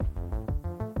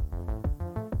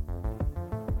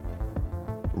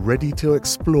Ready to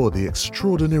explore the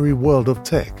extraordinary world of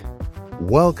tech?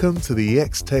 Welcome to the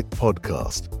XTech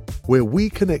podcast, where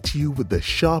we connect you with the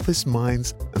sharpest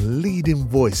minds and leading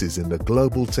voices in the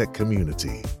global tech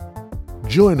community.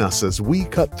 Join us as we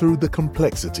cut through the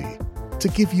complexity to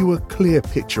give you a clear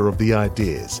picture of the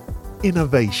ideas,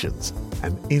 innovations,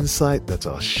 and insight that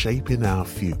are shaping our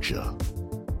future.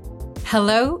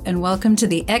 Hello, and welcome to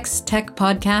the XTech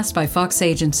podcast by Fox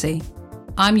Agency.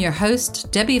 I'm your host,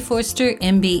 Debbie Forster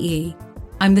MBE.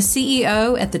 I'm the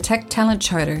CEO at the Tech Talent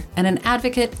Charter and an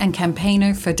advocate and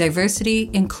campaigner for diversity,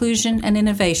 inclusion, and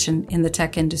innovation in the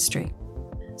tech industry.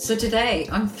 So today,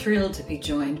 I'm thrilled to be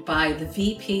joined by the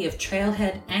VP of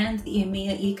Trailhead and the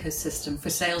EMEA ecosystem for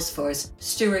Salesforce,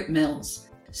 Stuart Mills.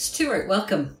 Stuart,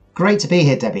 welcome. Great to be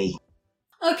here, Debbie.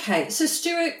 Okay, so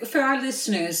Stuart, for our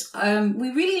listeners, we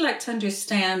really like to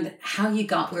understand how you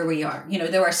got where we are. You know,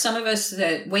 there are some of us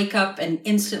that wake up and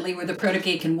instantly we're the proto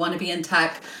geek and want to be in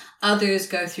tech. Others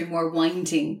go through more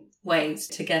winding ways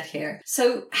to get here.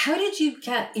 So how did you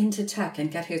get into tech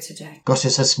and get here today? Gosh,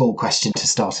 it's a small question to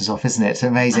start us off, isn't it?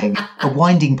 Amazing. A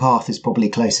winding path is probably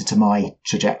closer to my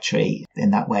trajectory in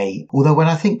that way. Although when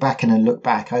I think back and I look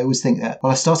back, I always think that,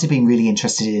 I started being really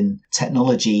interested in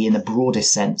technology in the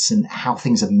broadest sense and how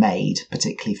things are made,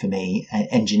 particularly for me,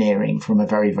 engineering from a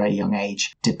very, very young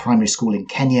age. Did primary school in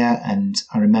Kenya, and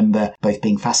I remember both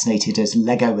being fascinated as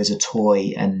Lego as a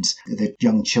toy and the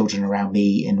young children around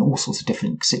me in all sorts of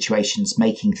different situations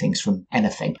making things from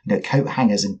anything. You know, coat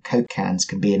hangers and Coke cans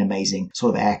can be an amazing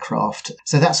sort of aircraft.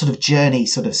 So that sort of journey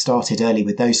sort of started early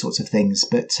with those sorts of things,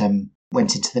 but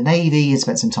went into the Navy and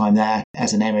spent some time there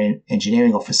as an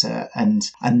engineering officer, and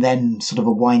then sort of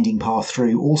a winding path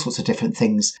through all sorts of different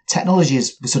things. Technology,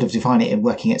 as we sort of define it in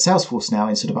working at Salesforce now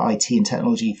in sort of IT and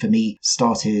technology, for me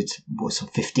started sort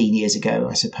of 15 years ago,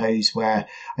 I suppose, where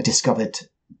I discovered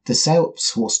the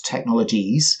Salesforce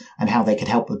technologies and how they could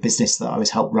help the business that I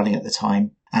was running at the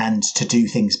time and to do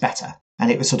things better.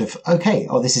 And it was sort of, okay,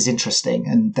 this is interesting.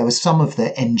 And there was some of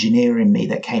the engineer in me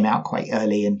that came out quite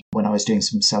early and when I was doing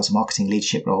some sales and marketing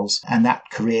leadership roles. And that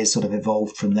career sort of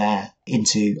evolved from there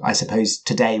into, I suppose,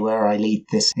 today where I lead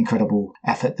this incredible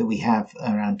effort that we have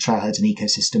around Trailhead and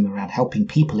ecosystem, around helping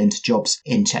people into jobs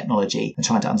in technology and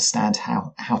trying to understand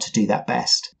how to do that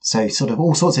best. So sort of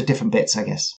all sorts of different bits, I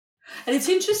guess. And it's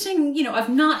interesting, you know, I've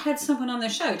not had someone on the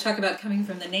show talk about coming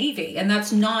from the Navy, and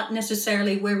that's not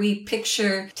necessarily where we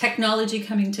picture technology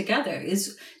coming together.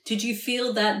 Did you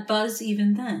feel that buzz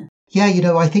even then? Yeah, you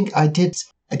know, I think I did.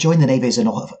 I joined the Navy as an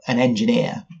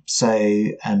engineer. So,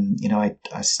 you know,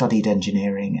 I studied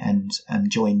engineering and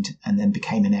joined and then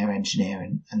became an air engineer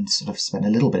and sort of spent a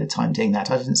little bit of time doing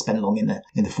that. I didn't spend long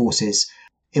in the forces.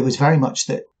 It was very much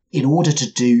that in order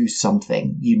to do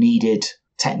something, you needed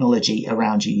technology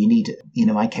around you. You need, you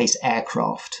know, in my case,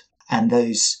 aircraft. And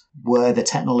those were the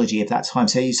technology of that time.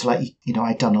 So it's like, you know,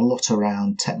 I'd done a lot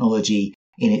around technology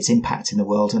in its impact in the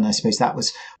world. And I suppose that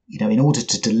was, you know, in order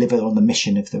to deliver on the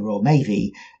mission of the Royal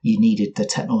Navy, you needed the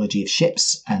technology of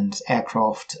ships and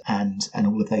aircraft and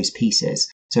all of those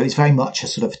pieces. So it's very much a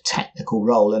sort of technical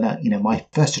role. And, you know, my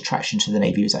first attraction to the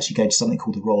Navy was actually going to something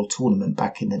called the Royal Tournament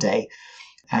back in the day.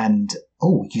 And,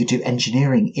 you do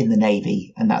engineering in the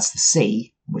Navy, and that's the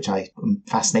sea, which I am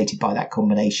fascinated by that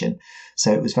combination.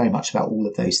 So it was very much about all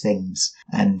of those things.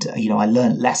 And, you know, I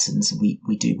learned lessons. We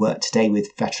do work today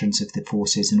with veterans of the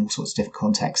forces in all sorts of different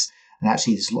contexts. And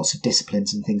actually, there's lots of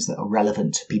disciplines and things that are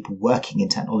relevant to people working in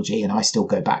technology. And I still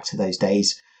go back to those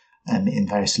days in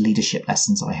various leadership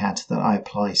lessons I had that I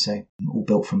apply. So all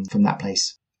built from that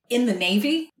place. In the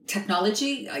Navy,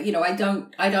 technology, you know, I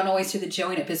don't always do the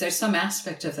join it, because there's some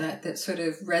aspect of that sort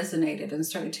of resonated and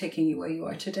started taking you where you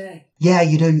are today. Yeah,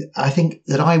 you know, I think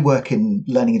that I work in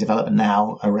learning and development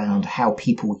now around how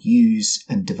people use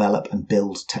and develop and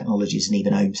build technologies and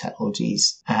even own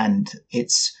technologies. And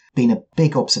it's been a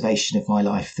big observation of my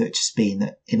life that's just been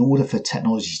that in order for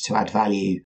technology to add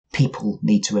value, people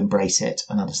need to embrace it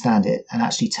and understand it. And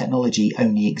actually, technology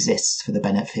only exists for the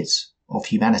benefits of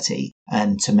humanity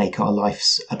and to make our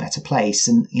lives a better place.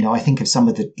 And, you know, I think of some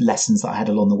of the lessons that I had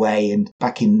along the way. And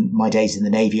back in my days in the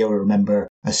Navy, I remember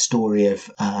a story of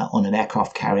on an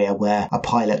aircraft carrier where a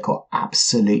pilot got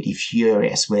absolutely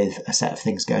furious with a set of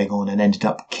things going on and ended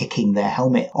up kicking their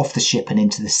helmet off the ship and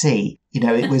into the sea. You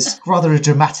know, it was rather a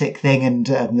dramatic thing, and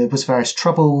there was various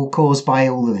trouble caused by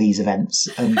all of these events.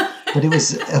 But it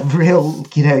was a real,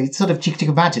 you know, sort of, you can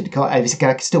imagine, I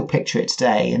can still picture it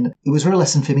today. And it was a real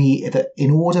lesson for me that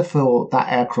in order for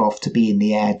that aircraft to be in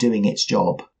the air doing its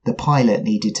job, the pilot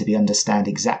needed to understand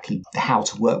exactly how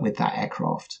to work with that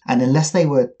aircraft. And unless they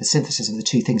were the synthesis of the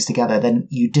two things together, then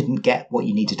you didn't get what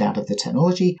you needed out of the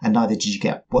technology, and neither did you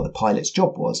get what the pilot's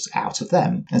job was out of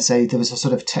them. And so there was a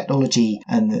sort of technology,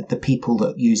 and the people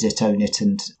that use it, own it,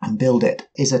 and build it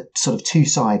is a sort of two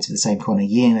sides of the same coin, a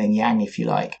yin and yang, if you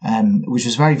like, which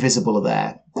was very visible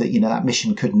there. That, that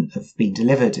mission couldn't have been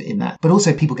delivered in that. But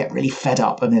also people get really fed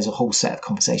up, and there's a whole set of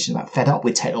conversations about fed up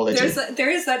with technology. There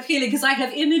is that feeling, because I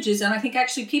have images, and I think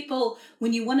actually people,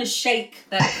 when you want to shake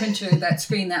that printer, that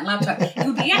screen, that laptop, it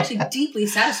would be actually deeply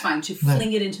satisfying to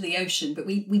fling it into the ocean, but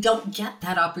we don't get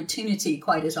that opportunity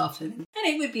quite as often, and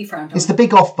it would be frowned on. It's the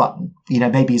big off button,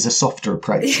 maybe is a softer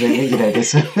approach.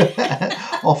 There's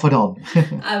off and on.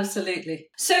 Absolutely.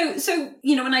 So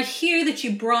when I hear that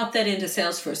you brought that into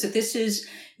Salesforce, that this is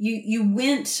you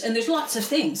went, and there's lots of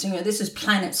things, this is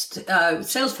Planet's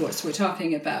Salesforce we're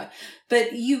talking about,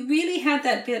 but you really had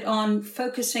that bit on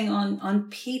focusing on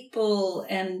people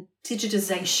and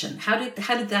digitization. How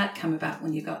did that come about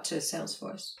when you got to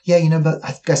Salesforce? Yeah, but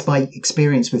I guess my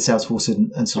experience with Salesforce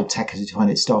and sort of tech as you find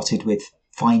it started with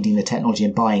finding the technology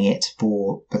and buying it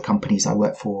for the companies I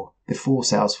worked for. Before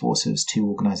Salesforce, it was two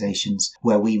organizations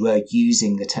where we were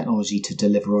using the technology to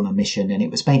deliver on a mission. And it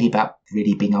was mainly about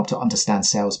really being able to understand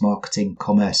sales, marketing,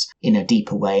 commerce in a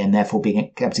deeper way, and therefore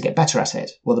being able to get better at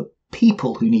it. Well, the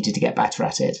people who needed to get better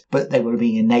at it, but they were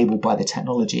being enabled by the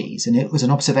technologies. And it was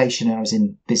an observation. I was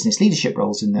in business leadership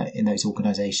roles in those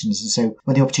organizations. And so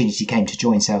when the opportunity came to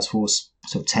join Salesforce,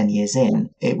 sort of 10 years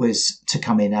in, it was to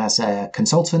come in as a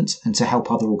consultant and to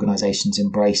help other organizations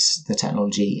embrace the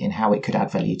technology in how it could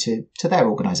add value to their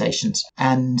organizations.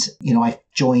 And, I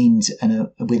joined, and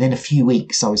within a few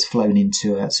weeks, I was flown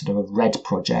into a sort of a red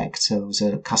project. So it was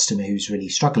a customer who was really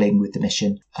struggling with the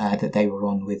mission that they were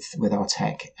on with our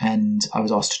tech. And I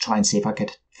was asked to try and see if I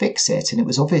could fix it. And it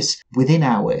was obvious within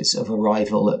hours of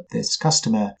arrival at this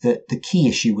customer that the key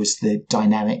issue was the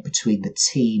dynamic between the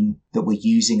team that were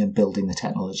using and building the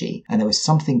technology. And there was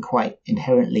something quite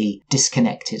inherently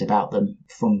disconnected about them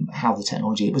from how the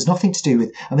technology, it was nothing to do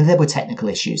with, there were technical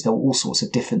issues. There were all sorts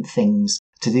of different things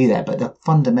to do there. But the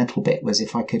fundamental bit was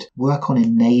if I could work on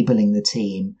enabling the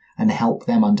team and help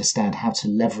them understand how to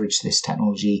leverage this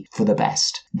technology for the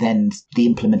best, then the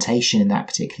implementation in that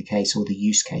particular case or the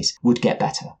use case would get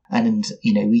better. And,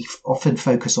 we often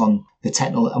focus on the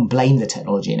technology and blame the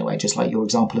technology in a way, just like your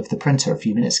example of the printer a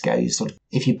few minutes ago. You sort of,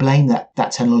 if you blame that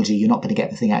technology, you're not going to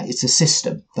get the thing out. It's a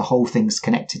system. The whole thing's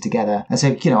connected together. And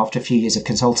so, after a few years of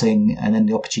consulting, and then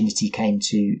the opportunity came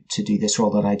to do this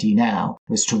role that I do now,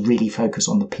 was to really focus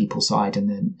on the people side and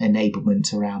the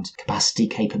enablement around capacity,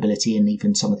 capability, and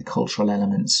even some of the cultural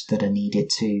elements that are needed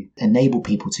to enable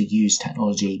people to use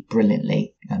technology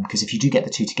brilliantly. Because if you do get the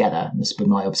two together, this has been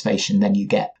my observation, then you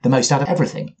get the most out of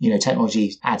everything.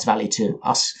 Technology adds value to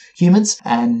us humans,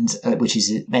 and which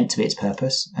is meant to be its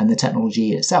purpose, and the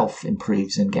technology itself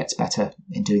improves and gets better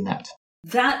in doing that.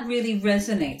 That really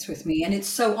resonates with me, and it's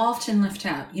so often left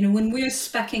out. When we're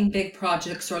speccing big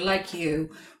projects, or like you,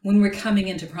 when we're coming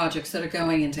into projects that are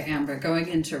going into amber, going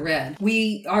into red,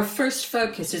 our first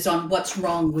focus is on what's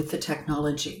wrong with the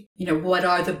technology. What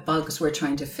are the bugs we're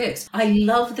trying to fix? I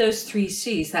love those 3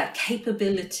 C's, that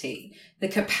capability, the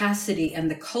capacity, and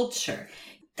the culture.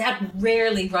 That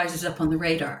rarely rises up on the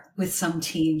radar with some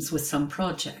teams, with some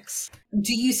projects.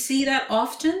 Do you see that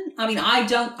often? I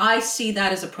don't. I see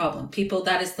that as a problem.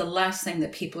 That is the last thing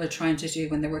that people are trying to do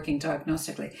when they're working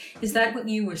diagnostically. Is that what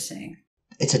you were saying?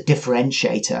 It's a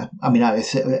differentiator.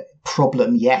 It's a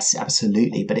problem, yes,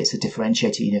 absolutely, but it's a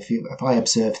differentiator. If I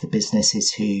observe the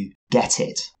businesses who get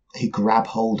it, who grab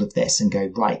hold of this and go,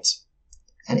 right,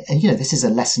 and this is a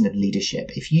lesson of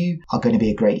leadership. If you are going to be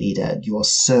a great leader, you are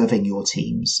serving your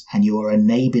teams and you are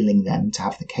enabling them to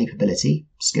have the capability,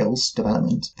 skills,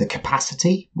 development, the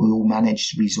capacity. We all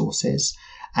manage resources.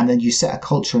 And then you set a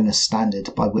culture and a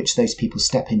standard by which those people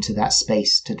step into that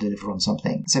space to deliver on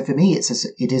something. So for me,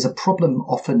 it is a problem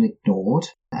often ignored,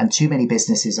 and too many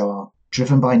businesses are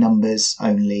driven by numbers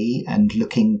only and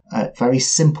looking at very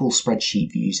simple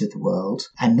spreadsheet views of the world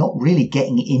and not really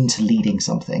getting into leading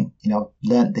something. I've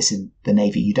learned this in the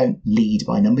Navy. You don't lead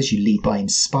by numbers. You lead by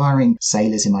inspiring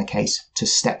sailors, in my case, to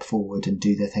step forward and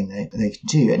do the thing they can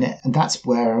do. And that's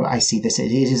where I see this.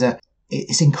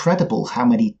 It's incredible how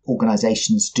many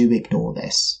organizations do ignore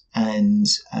this. And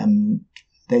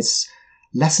there's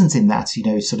lessons in that,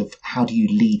 sort of how do you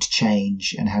lead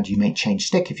change and how do you make change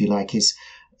stick, if you like, is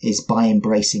by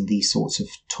embracing these sorts of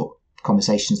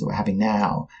conversations that we're having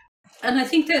now. And I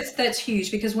think that's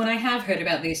huge, because when I have heard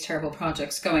about these terrible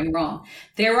projects going wrong,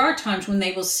 there are times when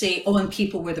they will say, and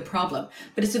people were the problem.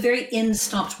 But it's a very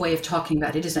in-stopped way of talking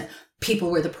about it, isn't it? people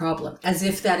were the problem, as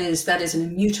if that is an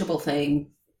immutable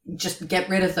thing. Just get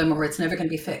rid of them or it's never going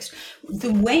to be fixed.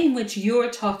 The way in which you're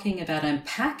talking about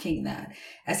unpacking that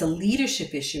as a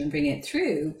leadership issue and bringing it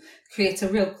through creates a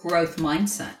real growth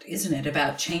mindset, isn't it,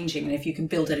 about changing? And if you can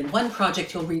build it in one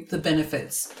project, you'll reap the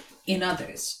benefits in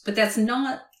others. But that's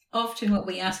not often what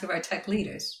we ask of our tech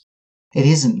leaders. It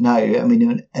isn't, no. I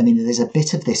mean, there's a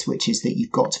bit of this, which is that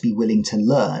you've got to be willing to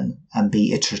learn and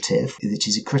be iterative, which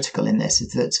is critical in this.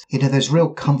 Is that, there's real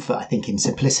comfort, I think, in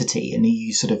simplicity. And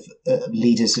you sort of,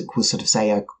 leaders will sort of say,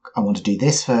 I want to do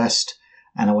this first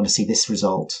and I want to see this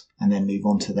result and then move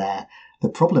on to there. The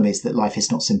problem is that life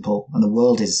is not simple and the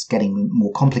world is getting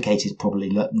more complicated, probably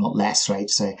not less, right?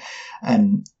 So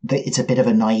it's a bit of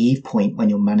a naive point when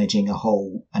you're managing a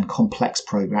whole and complex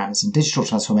programs, and digital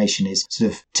transformation is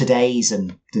sort of today's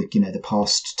and the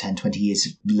past 10, 20 years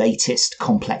latest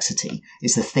complexity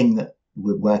is the thing that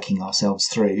we're working ourselves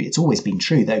through. It's always been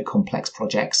true, though, complex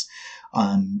projects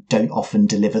don't often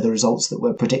deliver the results that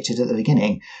were predicted at the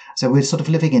beginning. So we're sort of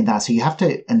living in that. So you have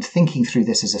to, and thinking through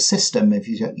this as a system,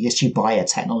 yes, you buy a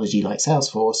technology like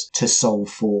Salesforce to solve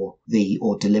for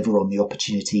or deliver on the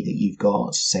opportunity that you've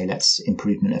got. Say,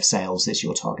 improvement of sales is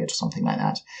your target or something like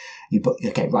that.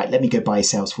 Okay, right, let me go buy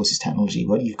Salesforce's technology.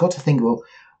 Well, you've got to think, well,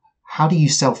 how do you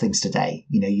sell things today?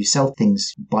 You sell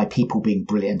things by people being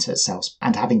brilliant at sales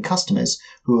and having customers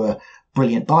who are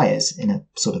brilliant buyers in a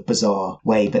sort of bizarre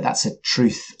way, but that's a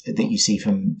truth that you see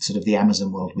from sort of the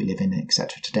Amazon world we live in,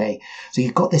 etc. today. So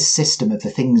you've got this system of the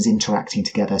things interacting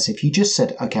together. So if you just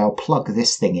said, okay, I'll plug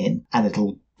this thing in and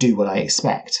it'll do what I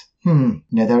expect.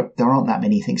 There aren't that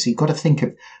many things. So you've got to think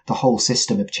of the whole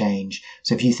system of change.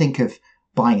 So if you think of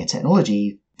buying a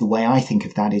technology, the way I think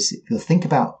of that is you'll think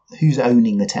about who's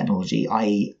owning the technology,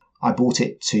 i.e. I bought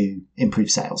it to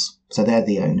improve sales. So they're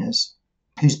the owners.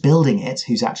 Who's building it,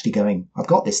 who's actually going, I've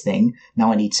got this thing,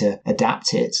 now I need to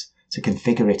adapt it, to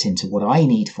configure it into what I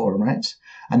need for it.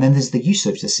 And then there's the use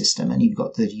of the system, and you've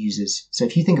got the users. So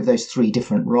if you think of those three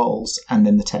different roles and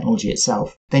then the technology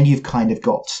itself, then you've kind of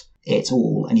got it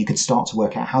all, and you can start to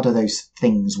work out how do those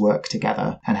things work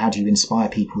together and how do you inspire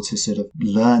people to sort of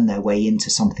learn their way into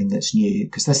something that's new,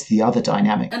 because that's the other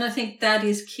dynamic. And I think that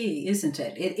is key, isn't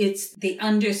it? It's the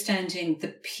understanding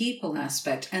the people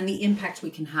aspect and the impact we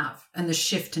can have and the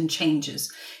shift and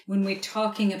changes. When we're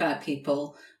talking about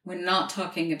people, we're not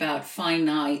talking about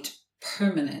finite,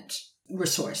 permanent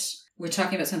resource. We're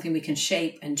talking about something we can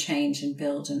shape and change and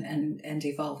build and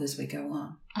evolve as we go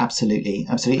on. Absolutely.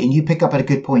 Absolutely. And you pick up at a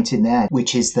good point in there,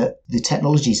 which is that the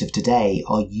technologies of today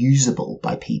are usable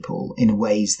by people in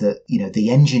ways that,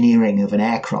 the engineering of an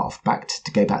aircraft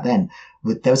to go back then,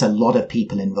 there was a lot of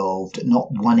people involved. Not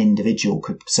one individual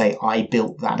could say, I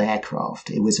built that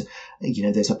aircraft. It was,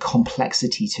 there's a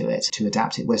complexity to it to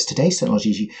adapt it. Whereas today's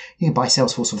technologies, you can buy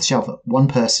Salesforce off the shelf. One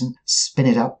person, spin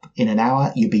it up in an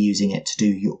hour, you'll be using it to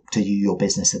do your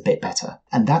business a bit better.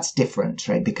 And that's different,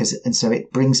 right? And so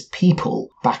it brings people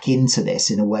back into this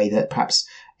in a way that perhaps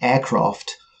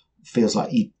aircraft feels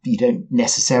like you don't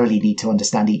necessarily need to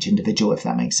understand each individual, if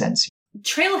that makes sense.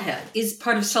 Trailhead is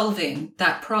part of solving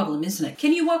that problem, isn't it?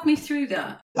 Can you walk me through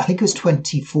that? I think it was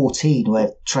 2014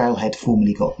 where Trailhead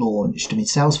formally got launched. I mean,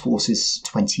 Salesforce is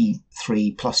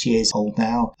 23 plus years old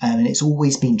now. And it's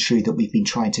always been true that we've been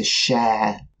trying to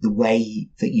share the way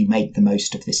that you make the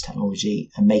most of this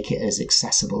technology and make it as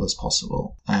accessible as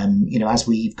possible. As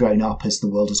we've grown up, as the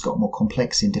world has got more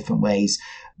complex in different ways,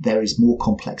 there is more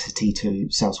complexity to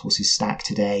Salesforce's stack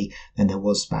today than there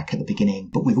was back at the beginning.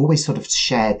 But we've always sort of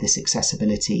shared this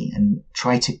accessibility and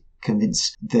tried to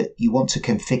convince that you want to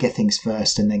configure things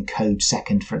first and then code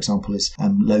second, for example, as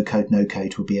low code, no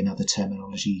code would be another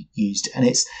terminology used. And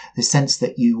it's the sense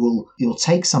that you'll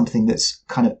take something that's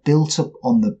kind of built up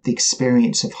on the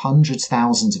experience of hundreds,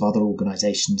 thousands of other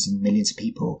organizations and millions of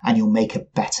people, and you'll make a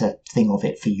better thing of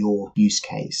it for your use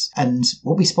case. And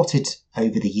what we spotted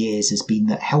over the years has been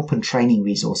that help and training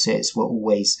resources were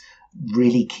always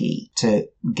really key to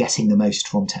getting the most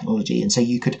from technology. And so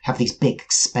you could have these big,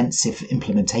 expensive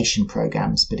implementation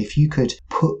programs, but if you could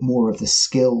put more of the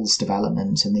skills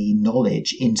development and the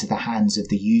knowledge into the hands of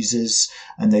the users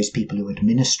and those people who are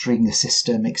administering the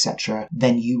system, etc.,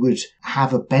 then you would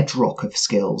have a bedrock of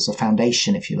skills, a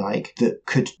foundation, if you like, that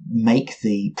could make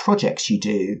the projects you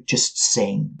do just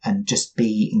sing and just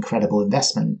be incredible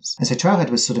investments. And so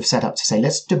Trailhead was sort of set up to say,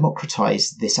 let's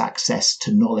democratize this access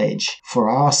to knowledge for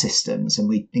our systems. And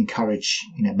we encourage,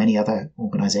 many other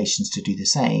organizations to do the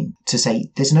same, to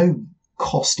say there's no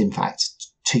cost, in fact,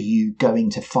 to you going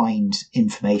to find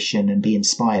information and be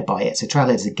inspired by it. So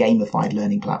Trailhead is a gamified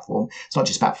learning platform. It's not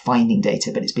just about finding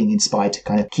data, but it's being inspired to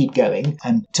kind of keep going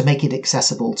and to make it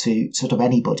accessible to sort of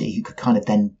anybody who could kind of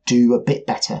then do a bit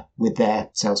better with their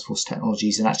Salesforce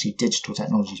technologies and actually digital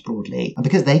technologies broadly. And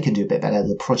because they can do a bit better,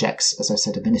 the projects, as I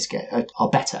said a minute ago, are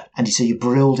better. And so you're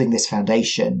building this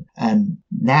foundation.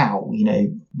 Now,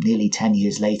 nearly 10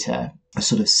 years later, are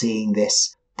sort of seeing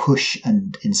this push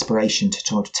and inspiration to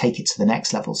sort of take it to the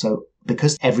next level. So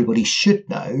because everybody should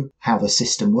know how the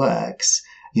system works,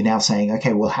 you're now saying,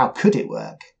 okay, well, how could it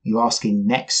work? You're asking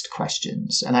next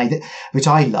questions, and which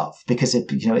I love, because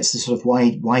it's the sort of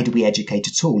why do we educate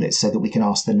at all? It's so that we can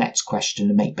ask the next question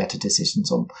and make better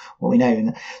decisions on what we know.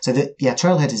 And so that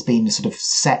Trailhead has been sort of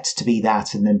set to be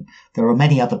that, and then there are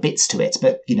many other bits to it,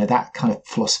 but that kind of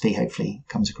philosophy hopefully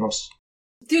comes across.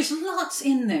 There's lots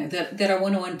in there that I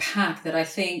want to unpack that I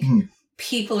think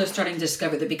people are starting to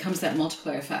discover that becomes that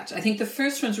multiplier effect. I think the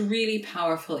first one's really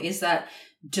powerful is that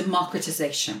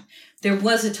democratization. There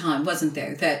was a time, wasn't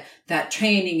there, that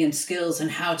training and skills and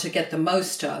how to get the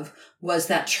most of was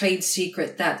that trade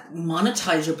secret, that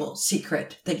monetizable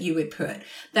secret that you would put.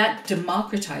 That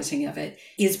democratizing of it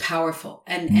is powerful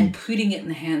and putting it in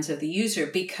the hands of the user,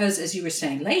 because, as you were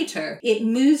saying later, it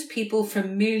moves people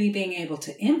from merely being able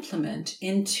to implement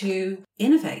into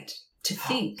innovate, to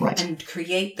think and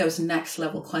create those next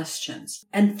level questions.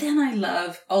 And then I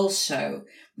love also,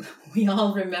 we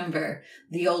all remember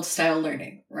the old style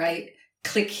learning, right?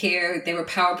 Click here. They were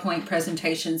PowerPoint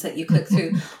presentations that you click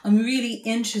through. I'm really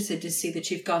interested to see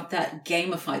that you've got that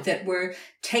gamified, that we're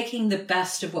taking the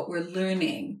best of what we're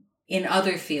learning in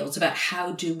other fields about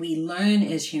how do we learn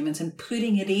as humans and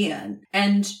putting it in.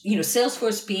 And,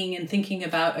 Salesforce being and thinking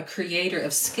about a creator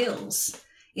of skills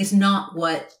is not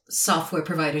what software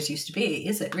providers used to be,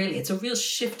 is it really? It's a real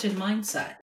shift in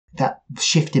mindset. That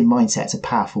shift in mindset is a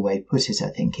powerful way to put it, I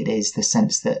think. It is the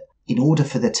sense that in order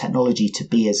for the technology to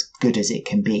be as good as it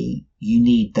can be, you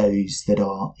need those that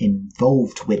are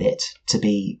involved with it to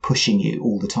be pushing you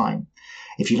all the time.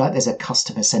 If you like, there's a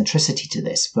customer centricity to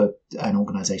this for an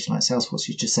organization like Salesforce.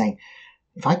 You're just saying,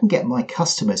 if I can get my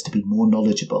customers to be more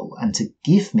knowledgeable and to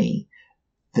give me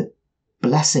the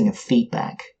blessing of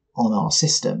feedback on our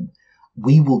system,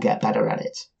 we will get better at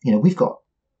it. We've got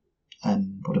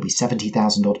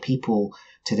 70,000 odd people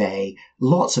today,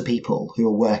 lots of people who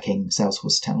are working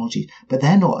Salesforce technology, but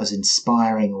they're not as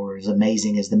inspiring or as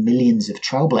amazing as the millions of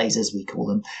trailblazers, we call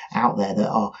them, out there that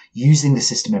are using the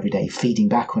system every day, feeding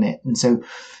back on it. And so,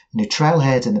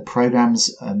 Trailhead and the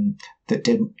programs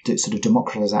that sort of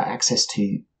democratize our access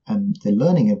to the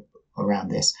learning around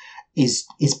this is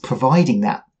providing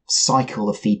that cycle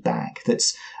of feedback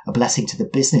that's a blessing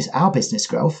to our business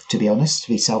growth, to be honest, to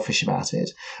be selfish about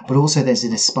it. But also there's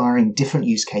an aspiring different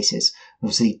use cases.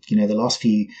 Obviously, the last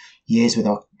few years with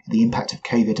the impact of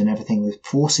COVID and everything was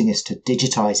forcing us to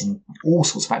digitize in all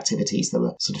sorts of activities that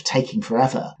were sort of taking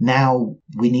forever. Now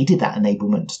we needed that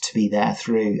enablement to be there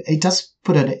through. It does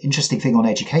put an interesting thing on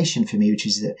education for me, which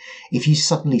is that if you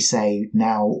suddenly say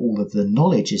now all of the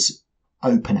knowledge is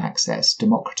open access,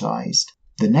 democratized,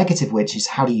 the negative, which is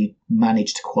how do you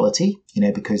manage to quality,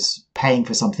 because paying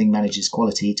for something manages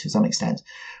quality to some extent.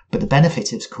 But the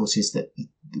benefit, of course, is that,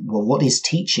 what is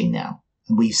teaching now?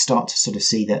 And we start to sort of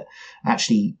see that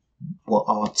actually what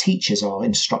our teachers, our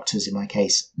instructors in my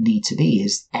case, need to be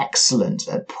is excellent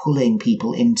at pulling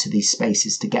people into these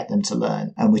spaces to get them to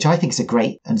learn. And which I think is a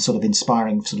great and sort of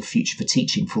inspiring sort of future for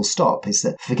teaching, full stop, is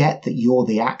that forget that you're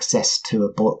the access to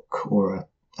a book or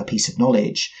a piece of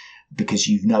knowledge because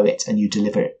you know it and you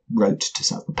deliver it rote to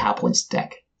some PowerPoint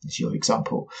deck, as your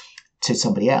example, to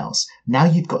somebody else. Now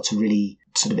you've got to really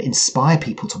sort of inspire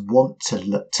people to want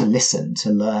to listen, to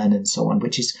learn and so on,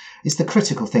 which is the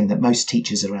critical thing that most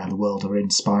teachers around the world are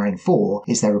inspiring for,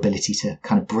 is their ability to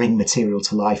kind of bring material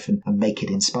to life and make it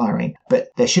inspiring. But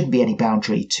there shouldn't be any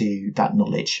boundary to that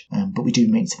knowledge, but we do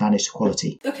need to manage the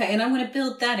quality. Okay, and I want to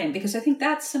build that in because I think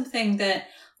that's something that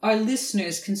our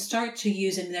listeners can start to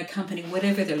use in their company,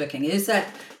 whatever they're looking, is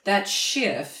that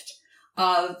shift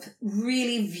of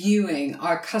really viewing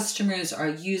our customers, our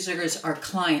users, our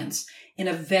clients in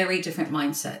a very different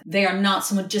mindset. They are not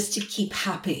someone just to keep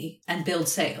happy and build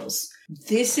sales.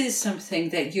 This is something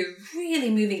that you're really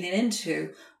moving it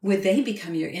into where they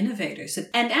become your innovators.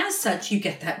 And as such, you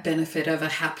get that benefit of a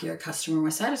happier customer, more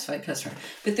satisfied customer.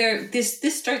 But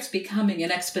this starts becoming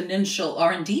an exponential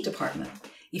R&D department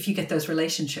if you get those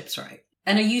relationships right.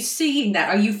 And are you seeing that?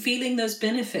 Are you feeling those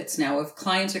benefits now of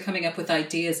clients are coming up with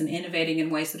ideas and innovating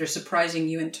in ways that are surprising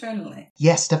you internally?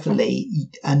 Yes, definitely.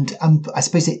 And I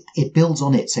suppose it builds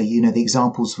on it. So, the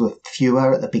examples were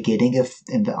fewer at the beginning of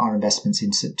our investments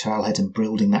into Trailhead and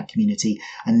building that community.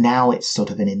 And now it's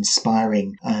sort of an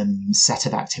inspiring set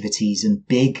of activities, and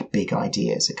big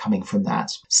ideas are coming from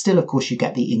that. Still, of course, you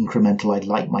get the incremental, I'd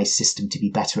like my system to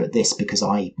be better at this because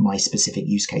my specific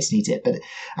use case needs it. But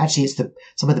actually, it's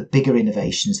some of the bigger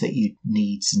innovations that you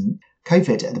need. And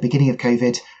at the beginning of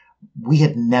COVID, we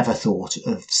had never thought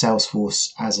of Salesforce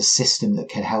as a system that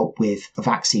could help with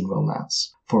vaccine rollouts,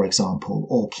 for example,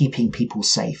 or keeping people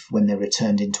safe when they're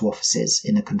returned into offices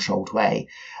in a controlled way.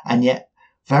 And yet,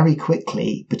 very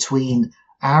quickly, between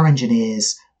our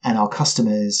engineers and our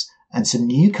customers and some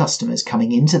new customers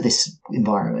coming into this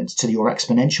environment, to your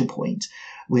exponential point,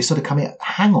 we're sort of coming,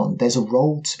 hang on, there's a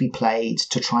role to be played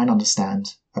to try and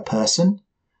understand a person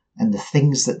and the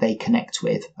things that they connect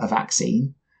with a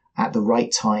vaccine at the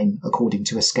right time, according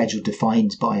to a schedule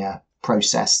defined by a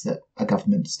process that a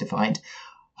government's defined.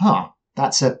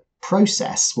 That's a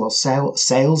process. Well,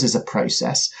 sales is a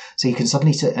process. So you can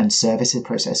suddenly, and service is a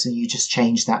process, and you just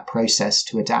change that process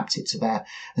to adapt it to there.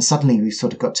 And suddenly we've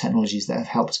sort of got technologies that have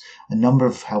helped a number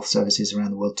of health services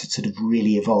around the world to sort of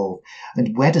really evolve.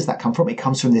 And where does that come from? It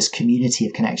comes from this community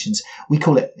of connections. We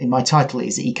call it, in my title,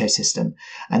 is ecosystem.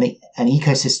 And an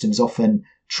ecosystem is often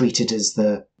treated as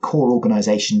the core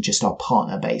organization, just our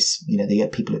partner base. They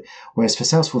get people, whereas for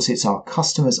Salesforce, it's our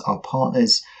customers, our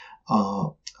partners,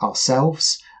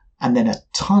 ourselves, and then a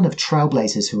ton of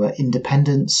trailblazers who are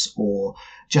independents or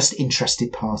just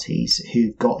interested parties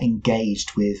who've got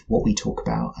engaged with what we talk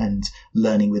about and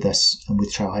learning with us and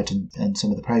with Trailhead and some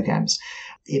of the programs.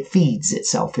 It feeds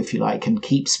itself, if you like, and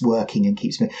keeps working and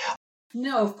keeps moving.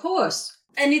 No, of course.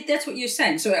 And that's what you're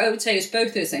saying. So I would say it's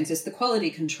both those things. It's the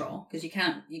quality control, because you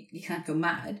can't go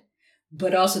mad,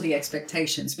 but also the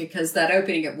expectations, because that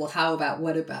opening up, well, how about,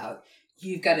 what about?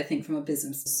 You've got to think from a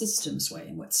business systems way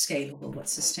and what's scalable,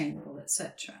 what's sustainable,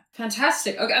 etc.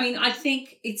 Fantastic. Okay, I mean, I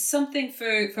think it's something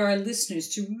for our listeners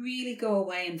to really go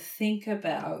away and think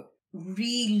about,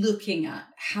 re-looking at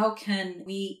how can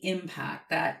we impact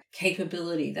that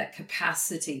capability, that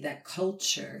capacity, that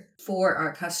culture for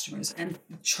our customers, and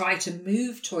try to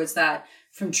move towards that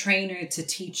from trainer to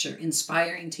teacher,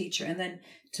 inspiring teacher, and then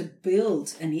to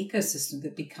build an ecosystem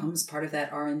that becomes part of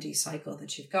that R&D cycle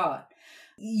that you've got.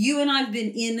 You and I have been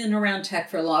in and around tech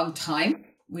for a long time.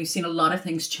 We've seen a lot of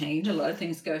things change, a lot of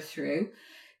things go through.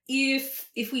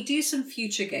 If we do some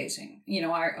future gazing,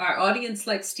 our audience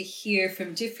likes to hear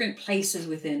from different places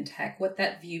within tech what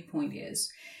that viewpoint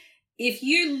is. If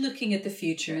you're looking at the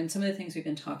future and some of the things we've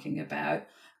been talking about,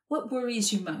 what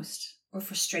worries you most or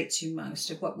frustrates you most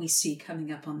of what we see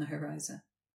coming up on the horizon?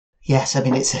 Yes, I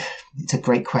mean, it's a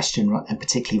great question, right? And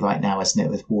particularly right now, isn't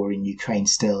it, with war in Ukraine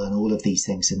still and all of these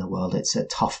things in the world, it's a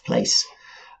tough place.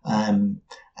 And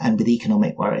with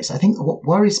economic worries, I think what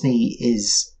worries me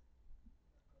is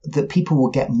that people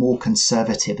will get more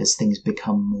conservative as things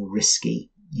become more risky.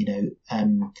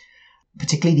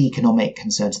 Particularly the economic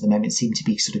concerns at the moment seem to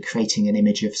be sort of creating an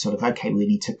image of sort of, okay, we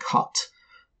need to cut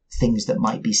things that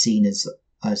might be seen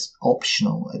as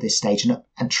optional at this stage.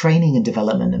 And training and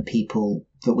development and people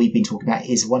that we've been talking about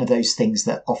is one of those things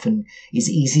that often is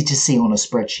easy to see on a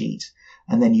spreadsheet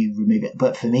and then you remove it.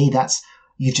 But for me,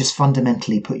 you just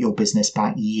fundamentally put your business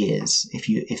back years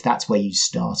if that's where you're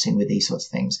starting with these sorts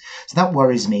of things. So that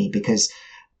worries me, because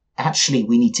actually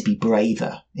we need to be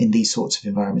braver in these sorts of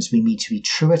environments. We need to be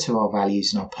truer to our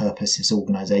values and our purpose as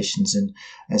organizations and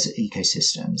as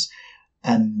ecosystems,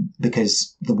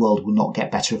 because the world will not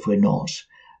get better if we're not.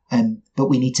 But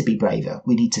we need to be braver.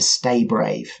 We need to stay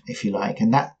brave, if you like.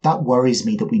 And that worries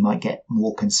me, that we might get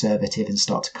more conservative and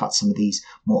start to cut some of these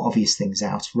more obvious things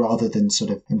out rather than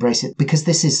sort of embrace it. Because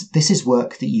this is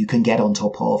work that you can get on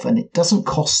top of, and it doesn't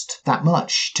cost that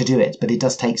much to do it, but it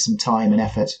does take some time and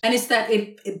effort. And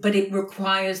but it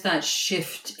requires that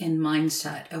shift in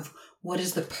mindset of, what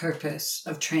is the purpose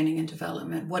of training and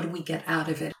development? What do we get out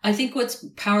of it? I think what's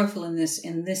powerful in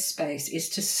this space is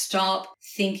to stop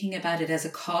thinking about it as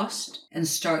a cost and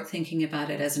start thinking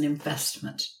about it as an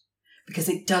investment, because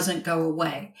it doesn't go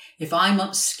away. If I'm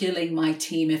upskilling my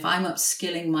team, if I'm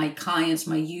upskilling my clients,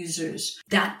 my users,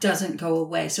 that doesn't go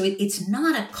away. So it's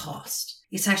not a cost.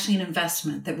 It's actually an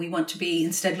investment that we want to be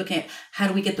instead looking at, how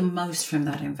do we get the most from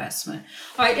that investment?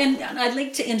 All right. And I'd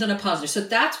like to end on a positive. So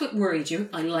that's what worried you.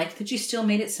 I like that you still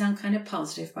made it sound kind of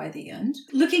positive by the end.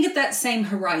 Looking at that same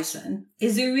horizon,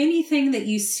 is there anything that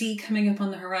you see coming up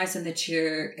on the horizon that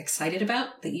you're excited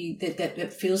about,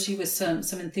 that fills you with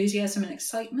some enthusiasm and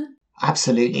excitement?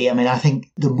 Absolutely. I mean, I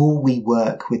think the more we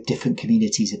work with different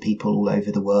communities of people all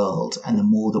over the world, and the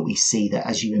more that we see that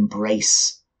as you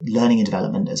embrace learning and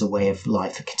development as a way of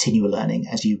life for continual learning,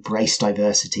 as you embrace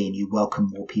diversity and you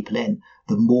welcome more people in,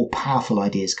 the more powerful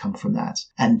ideas come from that.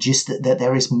 And just that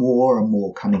there is more and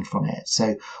more coming from it.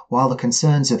 So while the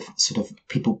concerns of sort of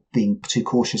people being too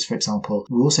cautious, for example,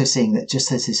 we're also seeing that just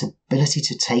there's this ability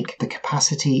to take the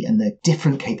capacity and the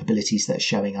different capabilities that are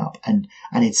showing up and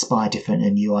inspire different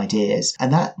and new ideas.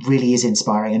 And that really is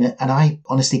inspiring. And I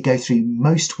honestly go through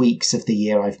most weeks of the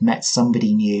year, I've met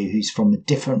somebody new who's from a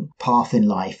different path in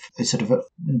life, sort of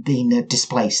being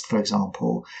displaced, for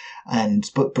example,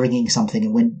 but bringing something.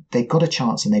 And when they've got a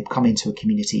chance and they've come into a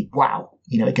community, wow,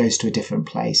 it goes to a different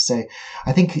place. So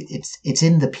I think it's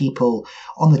in the people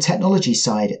on the technology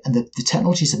side, and the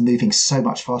technologies are moving so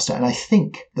much faster. And I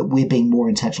think that we're being more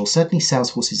intentional. Certainly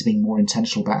Salesforce is being more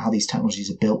intentional about how these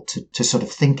technologies are built to sort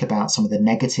of think about some of the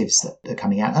negatives that are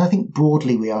coming out. And I think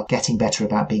broadly we are getting better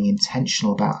about being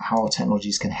intentional about how our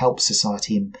technologies can help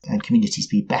society and communities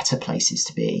be better places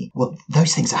to be. Well,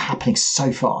 those things are happening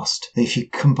so fast that if you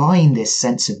combine this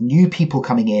sense of new people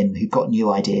coming in who've got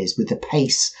new ideas with the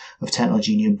pace of technology,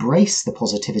 and you embrace the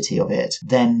positivity of it,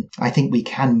 then I think we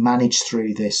can manage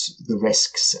through the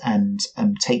risks and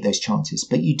take those chances.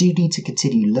 But you do need to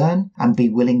continue to learn and be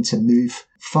willing to move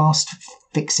fast,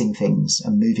 fixing things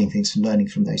and moving things and learning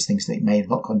from those things that may have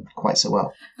not gone quite so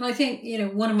well. And I think,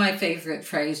 one of my favorite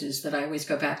phrases that I always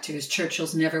go back to is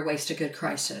Churchill's never waste a good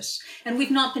crisis. And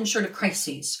we've not been short of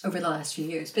crises over the last few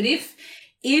years. But if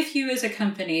you as a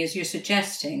company, as you're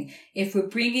suggesting, if we're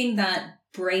bringing that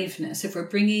braveness, if we're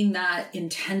bringing that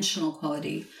intentional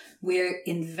quality, we're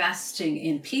investing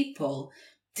in people,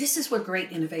 this is where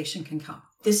great innovation can come.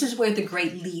 This is where the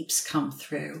great leaps come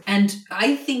through. And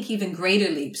I think even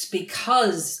greater leaps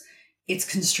because it's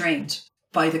constrained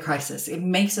by the crisis. It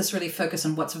makes us really focus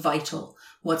on what's vital,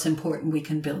 what's important we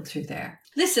can build through there.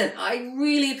 Listen, I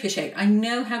really appreciate, I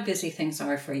know how busy things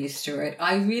are for you, Stuart.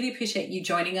 I really appreciate you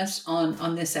joining us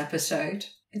on this episode.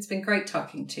 It's been great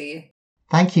talking to you.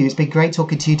 Thank you. It's been great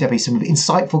talking to you, Debbie. Some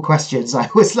insightful questions. I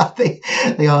always love the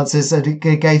answers. So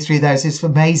to go through those, it's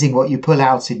amazing what you pull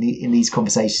out in these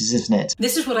conversations, isn't it?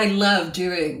 This is what I love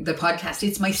doing the podcast.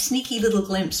 It's my sneaky little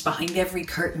glimpse behind every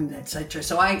curtain, etc.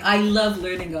 So I love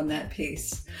learning on that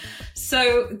piece.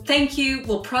 So thank you.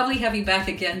 We'll probably have you back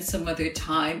again some other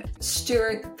time.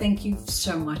 Stuart, thank you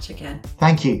so much again.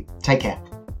 Thank you. Take care.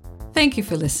 Thank you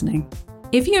for listening.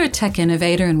 If you're a tech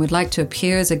innovator and would like to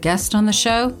appear as a guest on the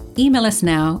show, email us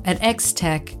now at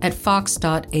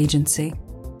xtech@fox.agency.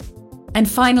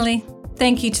 And finally,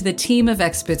 thank you to the team of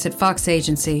experts at Fox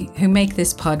Agency who make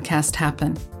this podcast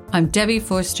happen. I'm Debbie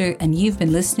Forster, and you've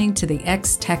been listening to the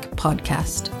XTech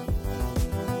podcast.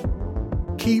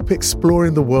 Keep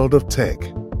exploring the world of tech.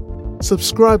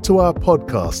 Subscribe to our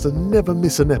podcast and never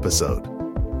miss an episode.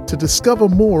 To discover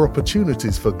more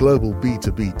opportunities for global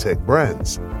B2B tech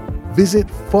brands, visit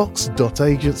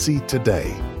fox.agency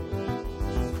today.